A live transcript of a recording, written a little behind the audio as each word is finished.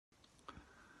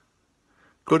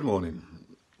Good morning.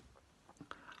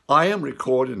 I am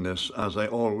recording this, as I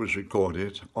always record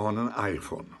it, on an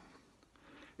iPhone.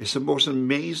 It's the most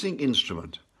amazing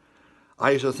instrument.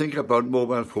 I used to think about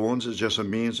mobile phones as just a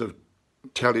means of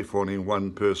telephoning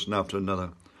one person after another.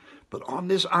 But on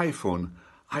this iPhone,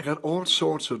 I got all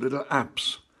sorts of little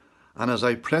apps. And as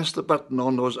I press the button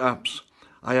on those apps,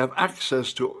 I have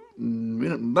access to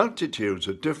multitudes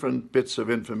of different bits of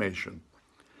information.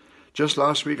 Just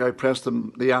last week, I pressed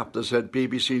the app that said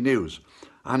BBC News,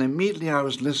 and immediately I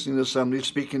was listening to somebody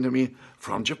speaking to me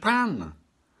from Japan.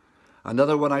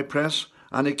 Another one I press,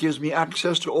 and it gives me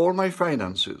access to all my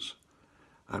finances,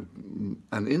 an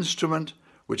instrument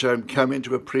which I'm coming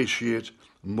to appreciate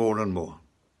more and more.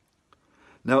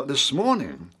 Now, this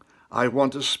morning, I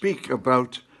want to speak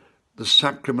about the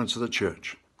sacraments of the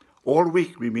church. All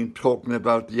week, we've been talking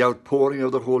about the outpouring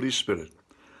of the Holy Spirit.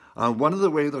 And one of the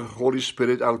ways the Holy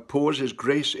Spirit outpours His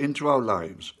grace into our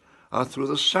lives are through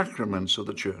the sacraments of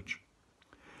the church.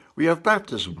 We have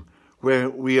baptism, where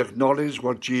we acknowledge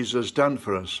what Jesus has done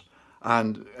for us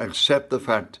and accept the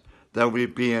fact that we're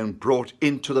being brought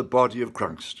into the body of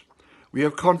Christ. We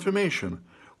have confirmation,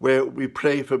 where we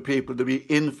pray for people to be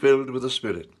infilled with the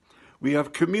Spirit. We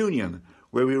have communion,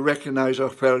 where we recognize our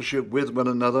fellowship with one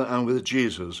another and with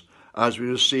Jesus as we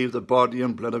receive the body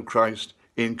and blood of Christ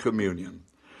in communion.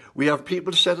 We have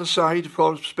people set aside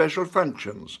for special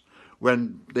functions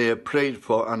when they are prayed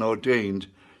for and ordained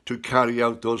to carry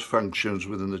out those functions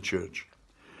within the church.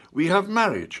 We have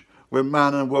marriage, where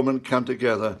man and woman come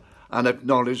together and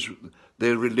acknowledge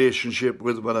their relationship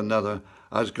with one another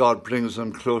as God brings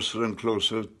them closer and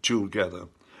closer together.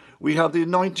 We have the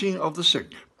anointing of the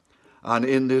sick, and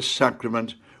in this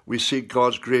sacrament we see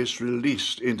God's grace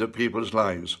released into people's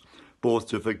lives, both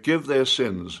to forgive their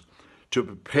sins, to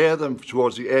prepare them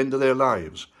towards the end of their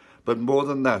lives, but more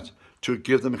than that, to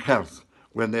give them health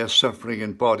when they're suffering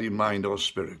in body, mind, or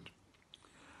spirit.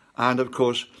 And of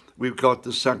course, we've got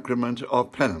the sacrament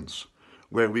of penance,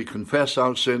 where we confess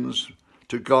our sins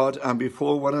to God and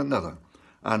before one another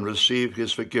and receive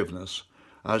His forgiveness.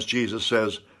 As Jesus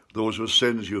says, those whose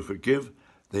sins you forgive,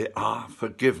 they are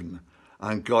forgiven.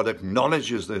 And God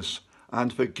acknowledges this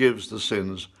and forgives the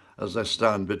sins as they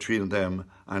stand between them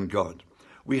and God.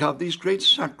 We have these great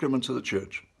sacraments of the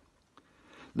church.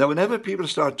 Now, whenever people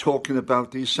start talking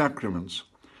about these sacraments,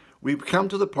 we come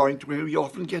to the point where we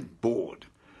often get bored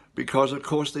because, of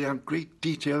course, they have great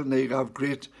detail and they have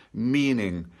great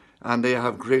meaning and they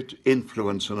have great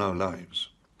influence on our lives.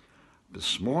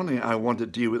 This morning, I want to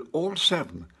deal with all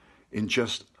 7 in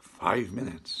just 5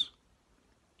 minutes.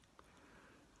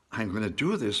 I'm going to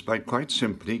do this by quite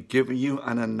simply giving you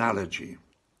an analogy.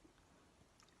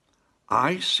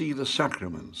 I see the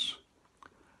sacraments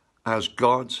as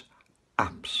God's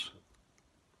apps.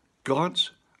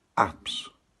 God's apps.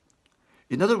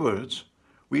 In other words,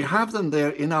 we have them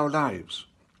there in our lives.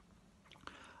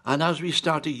 And as we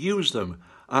start to use them,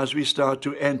 as we start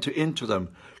to enter into them,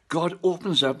 God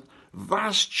opens up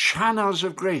vast channels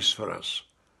of grace for us.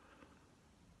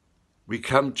 We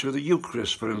come to the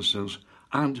Eucharist, for instance,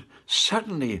 and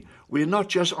suddenly we're not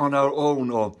just on our own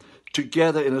or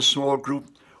together in a small group.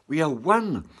 We are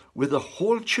one with the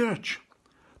whole church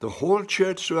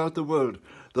throughout the world,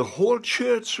 the whole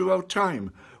church throughout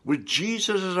time, with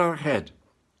Jesus as our head,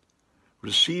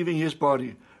 receiving His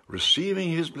body, receiving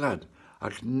His blood,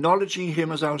 acknowledging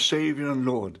Him as our Saviour and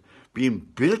Lord, being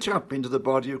built up into the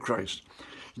body of Christ.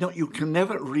 You know, you can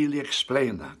never really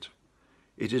explain that.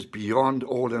 It is beyond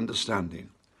all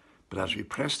understanding. But as we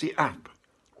press the app,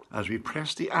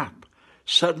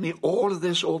 suddenly all of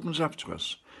this opens up to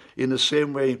us. In the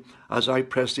same way as I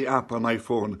press the app on my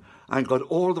phone and got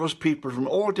all those people from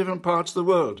all different parts of the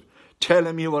world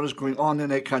telling me what is going on in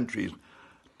their countries.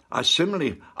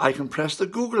 Similarly, I can press the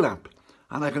Google app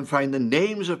and I can find the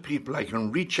names of people. I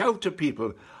can reach out to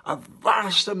people, a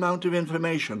vast amount of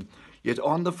information. Yet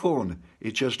on the phone,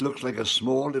 it just looks like a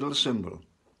small little symbol.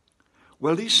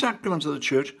 Well, these sacraments of the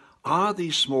church are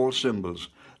these small symbols.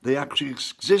 They actually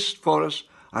exist for us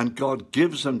and God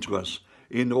gives them to us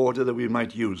in order that we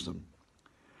might use them.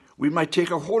 We might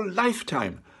take a whole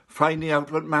lifetime finding out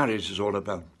what marriage is all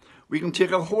about. We can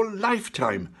take a whole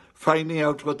lifetime finding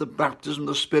out what the baptism of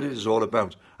the Spirit is all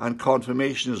about and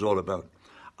confirmation is all about.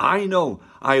 I know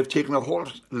I have taken a whole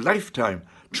lifetime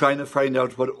trying to find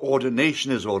out what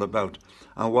ordination is all about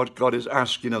and what God is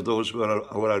asking of those who are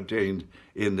ordained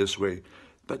in this way.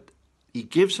 But He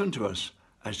gives them to us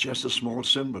as just a small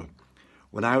symbol.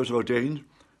 When I was ordained,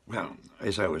 well,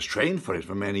 as I was trained for it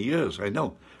for many years, I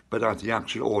know. But at the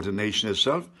actual ordination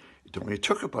itself, it only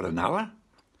took about an hour.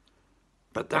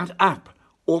 But that app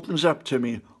opens up to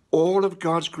me all of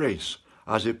God's grace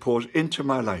as it pours into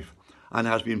my life and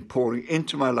has been pouring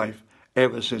into my life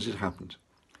ever since it happened.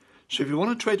 So if you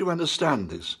want to try to understand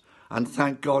this and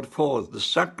thank God for the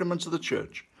sacraments of the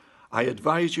church, I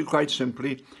advise you quite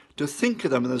simply to think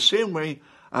of them in the same way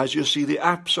as you see the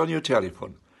apps on your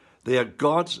telephone. They are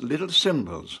God's little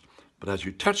symbols, but as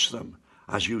you touch them,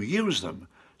 as you use them,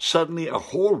 suddenly a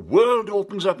whole world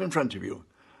opens up in front of you,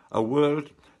 a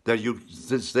world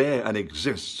that's there and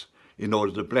exists in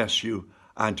order to bless you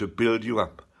and to build you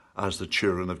up as the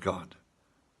children of God.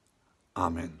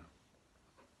 Amen.